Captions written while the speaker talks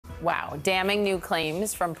Wow, damning new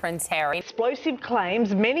claims from Prince Harry. Explosive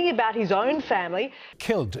claims, many about his own family.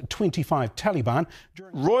 Killed 25 Taliban.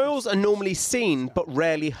 Royals are normally seen but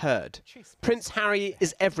rarely heard. Prince Harry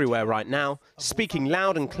is everywhere right now, speaking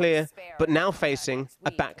loud and clear, but now facing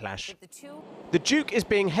a backlash. The Duke is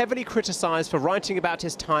being heavily criticised for writing about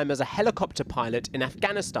his time as a helicopter pilot in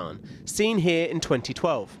Afghanistan, seen here in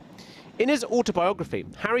 2012. In his autobiography,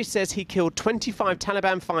 Harry says he killed 25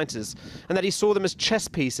 Taliban fighters and that he saw them as chess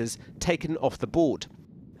pieces taken off the board.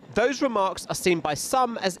 Those remarks are seen by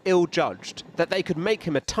some as ill-judged, that they could make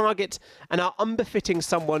him a target and are unbefitting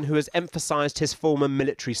someone who has emphasised his former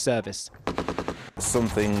military service. Some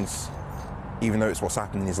things, even though it's what's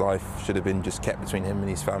happened in his life, should have been just kept between him and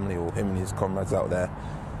his family or him and his comrades out there.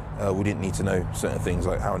 We didn't need to know certain things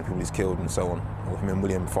like how many people he's killed and so on, or him and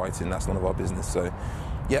William fighting. That's none of our business. So,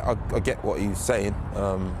 yeah, I get what he's saying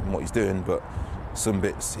and what he's doing, but some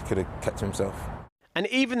bits he could have kept to himself. And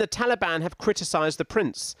even the Taliban have criticised the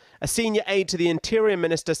prince. A senior aide to the Interior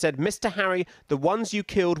Minister said, "Mr. Harry, the ones you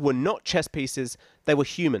killed were not chess pieces, they were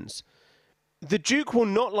humans." The Duke will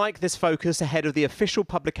not like this focus ahead of the official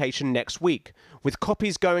publication next week, with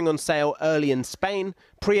copies going on sale early in Spain,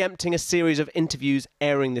 preempting a series of interviews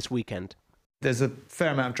airing this weekend. There's a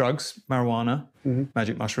fair amount of drugs, marijuana,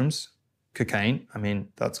 magic mushrooms, cocaine. I mean,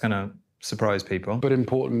 that's going to surprise people. But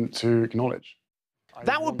important to acknowledge.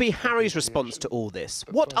 That would be Harry's response to all this.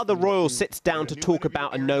 What other royal sits down to talk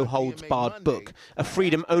about a no-holds-barred book, a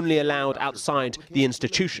freedom only allowed outside the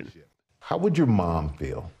institution? How would your mom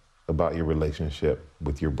feel about your relationship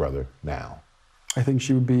with your brother now? I think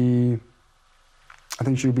she would be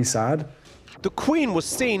sad. The Queen was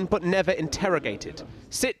seen but never interrogated.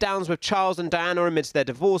 Sit-downs with Charles and Diana amidst their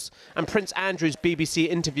divorce and Prince Andrew's BBC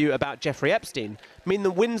interview about Jeffrey Epstein mean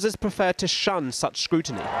the Windsors prefer to shun such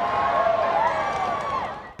scrutiny.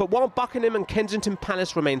 But while Buckingham and Kensington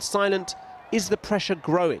Palace remain silent, is the pressure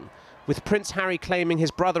growing, with Prince Harry claiming his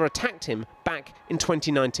brother attacked him back in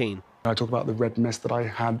 2019. I talk about the red mist that I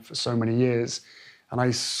had for so many years, and I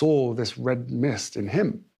saw this red mist in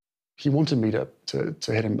him. He wanted me to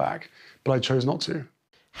hit him back, but I chose not to.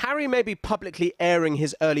 Harry may be publicly airing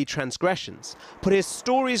his early transgressions, but his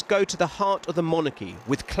stories go to the heart of the monarchy,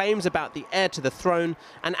 with claims about the heir to the throne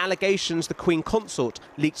and allegations the Queen Consort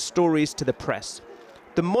leaked stories to the press.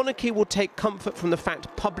 The monarchy will take comfort from the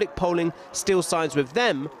fact public polling still sides with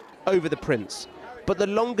them over the prince. But the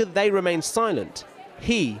longer they remain silent,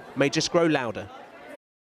 he may just grow louder.